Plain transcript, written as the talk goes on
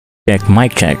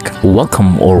Mic check.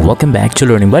 Welcome back to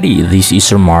Learning Buddy. This is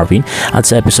Sir Marvin. At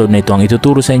sa episode na ito, ang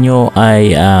ituturo sa inyo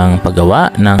ay ang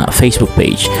paggawa ng Facebook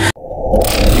page.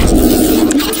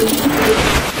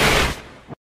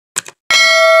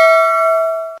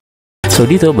 So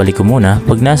dito, balik ko muna.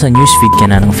 Pag nasa newsfeed ka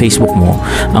na ng Facebook mo,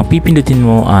 ang pipindutin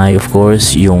mo ay of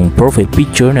course yung profile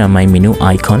picture na may menu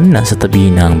icon nasa tabi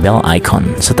ng bell icon.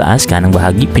 Sa taas, kanang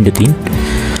bahagi, pindutin.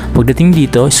 Pagdating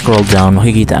dito, scroll down,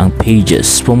 makikita ang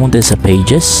pages. Pumunta sa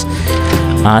pages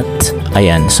at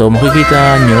ayan. So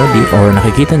makikita nyo,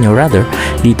 nakikita nyo rather,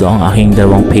 dito ang aking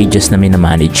dalawang pages na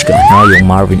minamanage ko. Yung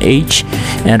Marvin H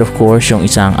and of course yung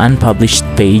isang unpublished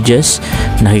pages.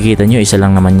 Nakikita nyo, isa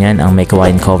lang naman yan ang may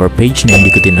kawain cover page na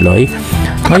hindi ko tinuloy.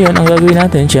 Ngayon, ang gagawin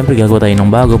natin, syempre gagawa tayo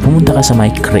ng bago. Pumunta ka sa my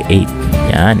create.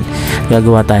 Yan.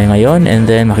 Gagawa tayo ngayon and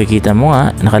then makikita mo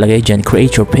nga, nakalagay dyan,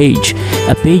 create your page.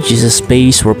 A page is a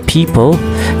space where people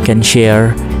can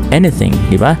share anything,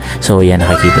 di ba? So, yan,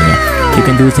 nakikita niya. You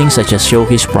can do things such as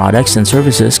showcase products and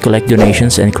services, collect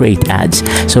donations, and create ads.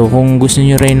 So, kung gusto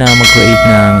niyo rin na mag-create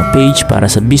ng page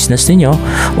para sa business niyo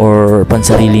or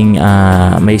pansariling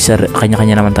may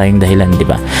kanya-kanya naman tayong dahilan, di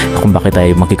ba? Kung bakit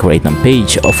tayo mag-create ng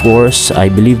page. Of course,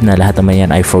 I believe na lahat naman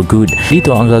yan ay for good.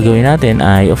 Dito, ang gagawin natin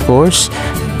ay, of course,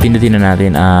 pindutin na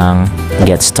natin ang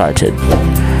get started.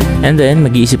 And then,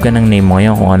 mag-iisip ka ng name mo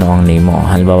ngayon kung ano ang name mo.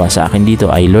 Halimbawa sa akin dito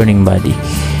ay Learning Buddy.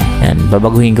 Yan,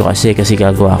 babaguhin ko kasi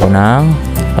gagawa ako ng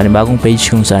panibagong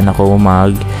page kung saan ako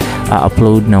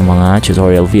mag-upload ng mga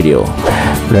tutorial video.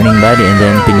 Learning Buddy and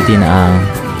then pindutin ang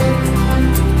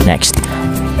next.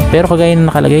 Pero kagaya na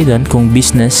nakalagay doon, kung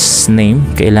business name,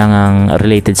 kailangang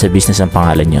related sa business ang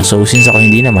pangalan nyo. So, since ako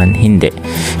hindi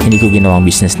ko ginawang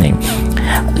business name.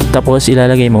 Tapos,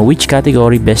 ilalagay mo, which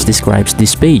category best describes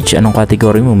this page? Anong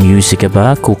category mo? Music ka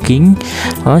ba? Cooking?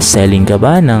 Selling ka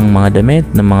ba ng mga damit,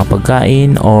 ng mga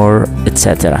pagkain, or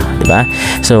etc. Diba?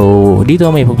 So,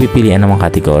 dito may pagpipilian ng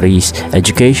mga categories.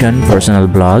 Education, personal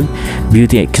blog,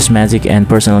 beauty, cosmetic, and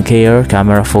personal care,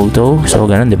 camera, photo. So,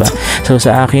 ganun, diba? So,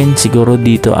 sa akin, siguro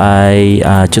dito ay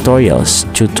tutorials.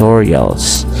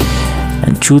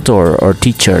 And tutor or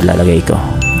teacher lalagay ko.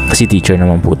 Kasi teacher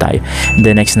naman po tayo.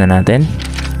 The next na natin.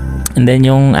 And then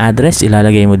yung address,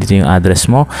 ilalagay mo dito yung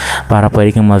address mo para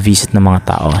pwede kang ma-visit ng mga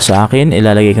tao. Sa akin,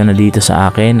 ilalagay ko na dito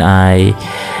sa akin ay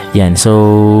yan.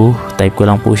 So, type ko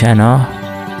lang po siya, no?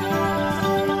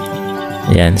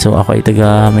 Yan. So, ako ay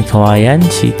taga May Kawayan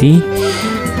City.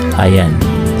 Ayan.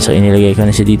 So, inilagay ko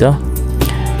na siya dito.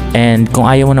 And kung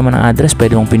ayaw mo naman ng address,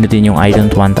 pwede mong pinutin yung I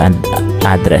don't want an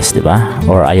address, diba?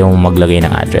 Or ayaw mong maglagay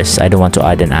ng address. I don't want to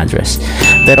add an address.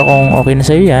 Pero kung okay na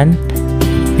sa'yo yan,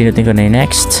 pinutin ko na yung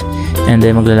next. And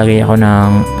then maglalagay ako ng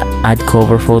add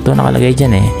cover photo. Nakalagay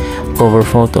dyan cover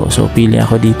photo. So pili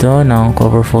ako dito ng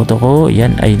cover photo ko.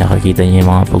 Yan ay nakikita niyo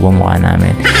yung mga pagmumukha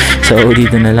namin. So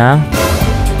dito na lang.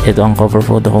 Ito ang cover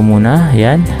photo ko muna.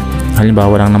 Yan.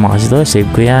 Halimbawa lang naman kasi ito. Save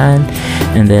ko yan.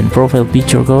 And then profile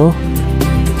picture ko.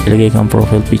 Ilagay ko ang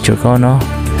profile picture ko, no?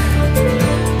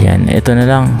 Yan. Ito na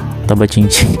lang. Taba ching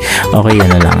ching. Okay, yan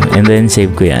na lang. And then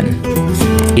save ko yan.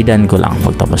 I-done ko lang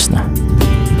pagtapos na.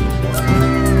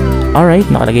 Alright,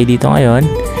 nakalagay dito ngayon,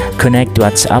 connect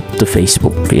WhatsApp to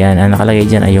Facebook. Yan, ang nakalagay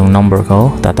dyan ay yung number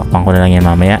ko. Tatakpan ko na lang yan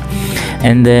mamaya.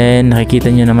 And then,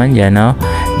 nakikita nyo naman dyan, no?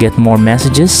 Get more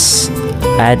messages.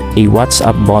 Add a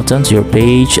WhatsApp button to your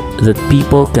page that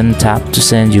people can tap to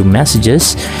send you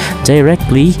messages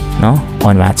directly, no,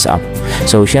 on WhatsApp.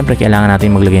 So, syempre, kailangan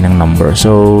natin maglagay ng number.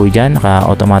 So, dyan,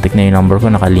 naka-automatic na yung number ko,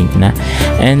 naka-link na.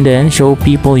 And then, show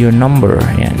people your number.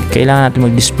 Yan. Kailangan natin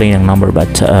mag-display ng number but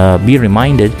be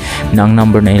reminded na ang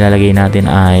number na ilalagay natin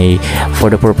ay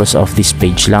for the purpose of this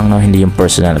page lang, no? Hindi yung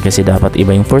personal. Kasi dapat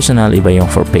iba yung personal, iba yung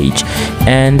for page.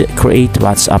 And create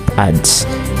WhatsApp ads.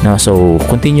 No? So,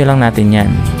 continue lang natin yan.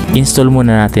 Install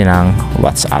muna natin ang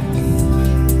WhatsApp.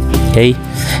 Okay?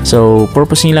 So,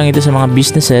 purpose nyo lang ito sa mga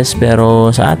businesses,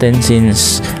 pero sa atin,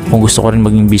 since kung gusto ko rin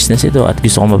maging business ito at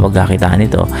gusto ko mapagkakitaan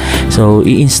ito, so,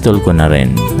 i-install ko na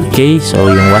rin. Okay? So,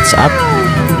 yung WhatsApp,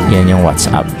 yan yung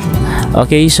WhatsApp.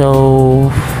 Okay, so,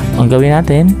 ang gawin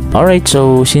natin, alright,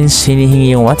 so, since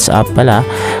hinihingi yung WhatsApp pala,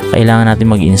 kailangan natin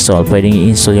mag-install. Pwedeng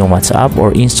i-install yung WhatsApp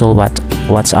or install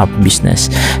WhatsApp business.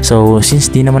 So,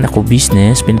 since di naman ako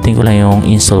business, pinutin ko lang yung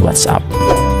install WhatsApp.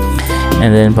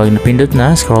 And then, pag napindot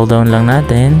na, scroll down lang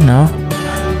natin, no?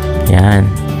 Yan.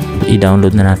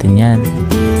 I-download na natin yan.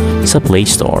 Sa Play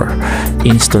Store.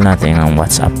 Install natin ang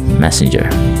WhatsApp Messenger.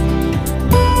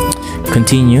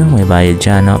 Continue. May bayad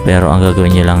dyan, no? Pero ang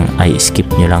gagawin nyo lang ay skip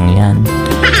nyo lang yan.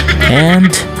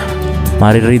 And,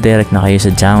 mariredirect na kayo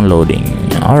sa downloading.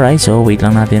 Alright, so wait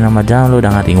lang natin na ma-download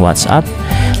ang ating WhatsApp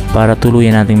para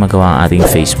tuluyan natin magawa ang ating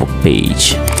Facebook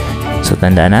page. So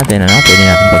tandaan natin, pwede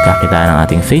natin pagkakitaan ng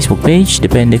ating Facebook page.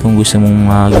 Depende kung gusto mong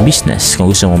mag-business,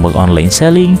 kung gusto mong mag-online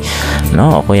selling,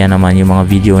 o kaya naman yung mga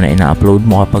video na ina-upload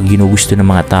mo kapag ginugusto ng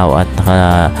mga tao at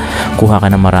nakakuha ka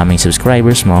ng maraming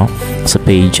subscribers mo sa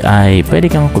page, ay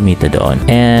pwede kang kumita doon.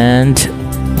 And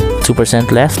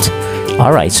 2% left.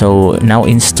 Alright, so now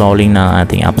installing na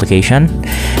ating application,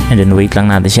 and then wait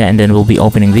lang natin siya, and then we'll be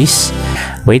opening this.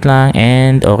 Wait lang,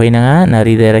 and okay na nga,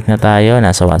 na-redirect na tayo,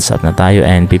 nasa WhatsApp na tayo,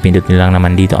 and pipindutin lang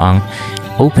naman dito ang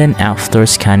open after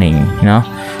scanning,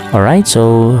 Alright,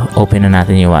 so open na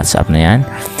natin yung WhatsApp na yan.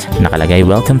 Nakalagay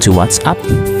welcome to WhatsApp,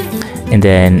 and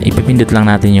then ipipindot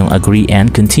lang natin yung agree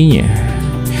and continue,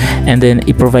 and then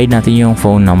i-provide natin yung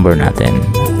phone number natin.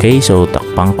 Okay, so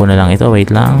takpang ko na lang ito, wait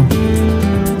lang.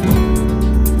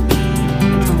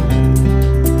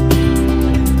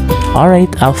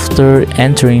 Alright, after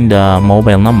entering the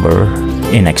mobile number,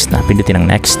 next na, pindutin ang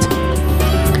next,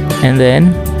 and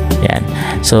then yan.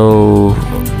 So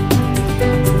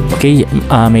okay,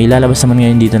 may lalabas naman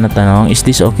ngayon dito na tanong, is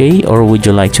this okay or would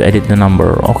you like to edit the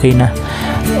number? Okay na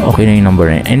yung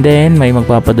number na, and then may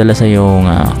magpapadala sa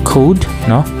yung code,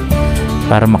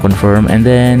 para ma-confirm, and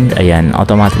then ayan,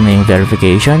 automatic na yung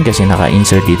verification kasi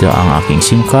naka-insert dito ang aking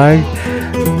SIM card.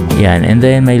 Yan, and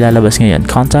then may lalabas ngayon,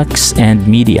 contacts and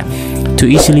media. To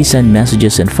easily send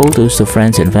messages and photos to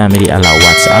friends and family, allow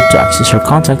WhatsApp to access your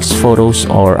contacts, photos,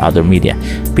 or other media.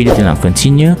 Pindutin ang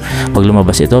continue. Pag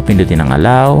lumabas ito, pindutin ang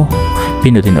allow.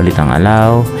 Pindutin ulit ang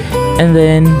allow. And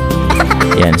then,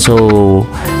 yan. So,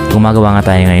 gumagawa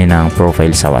nga tayo ngayon ng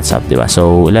profile sa WhatsApp, diba?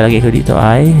 So, ilalagay ko dito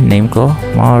ay, name ko,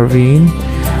 Marvin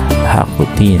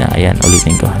Hakutina. Ayan,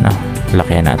 ulitin ko.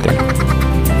 Lakihan natin.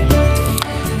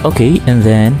 Okay, and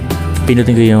then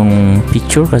pinutin ko yung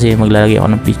picture kasi maglalagay ako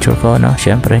ng picture ko,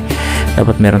 syempre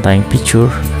dapat meron tayong picture.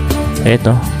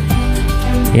 Eto,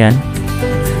 yan,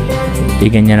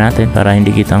 iganyan natin para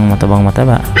hindi kitang matabang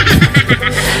mataba.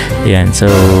 Yan, so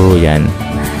yan,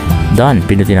 done,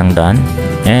 pinutin ang done,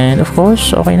 and of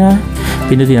course okay na,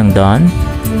 pinutin ang done.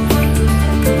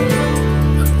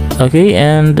 Okay,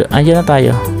 and andyan na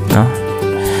tayo,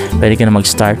 pwede ka na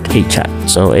mag-start a chat.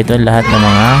 So ito lahat ng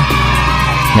mga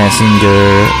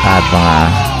messenger at mga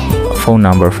phone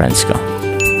number friends ko.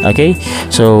 Okay,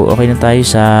 so okay na tayo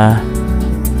sa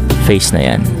face na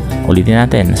yan. Ulitin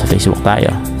natin, sa Facebook tayo.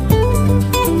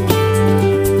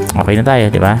 Okay na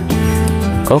tayo, di ba?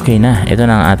 Okay na, ito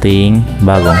na ang ating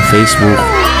bagong Facebook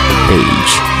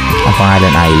page. Ang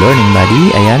pangalan ay Learning Buddy.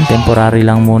 Ayan, temporary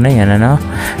lang muna yan,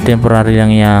 temporary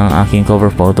lang yung aking cover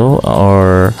photo,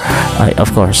 or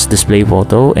of course display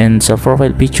photo. And sa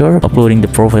profile picture, uploading the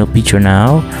profile picture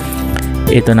now.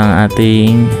 Ito na ang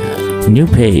ating new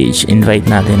page. Invite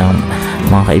natin ang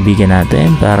mga kaibigan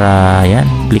natin para yan,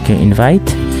 click yung invite,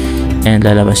 and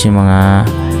lalabas yung mga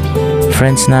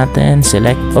friends natin,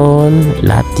 select all,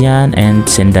 lahat yan, and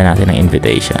senda natin ang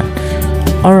invitation.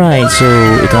 Alright, so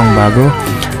ito ang bago.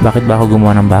 Bakit ba ako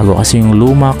gumawa ng bago? Kasi yung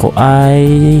luma ko ay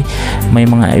may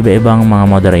mga iba-ibang mga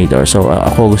moderator. So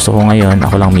ako gusto ko ngayon,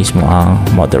 ako lang mismo ang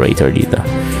moderator dito.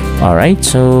 Alright,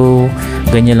 so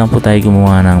ganyan lang po tayo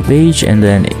gumawa ng page, and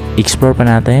then explore pa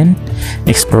natin.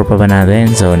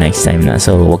 So next time na.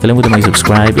 So huwag kalimutan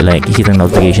mag-subscribe, i-like, i-hit ang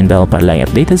notification bell para lang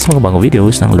updated sa mga bagong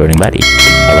videos ng Learning Buddy.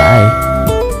 Bye-bye!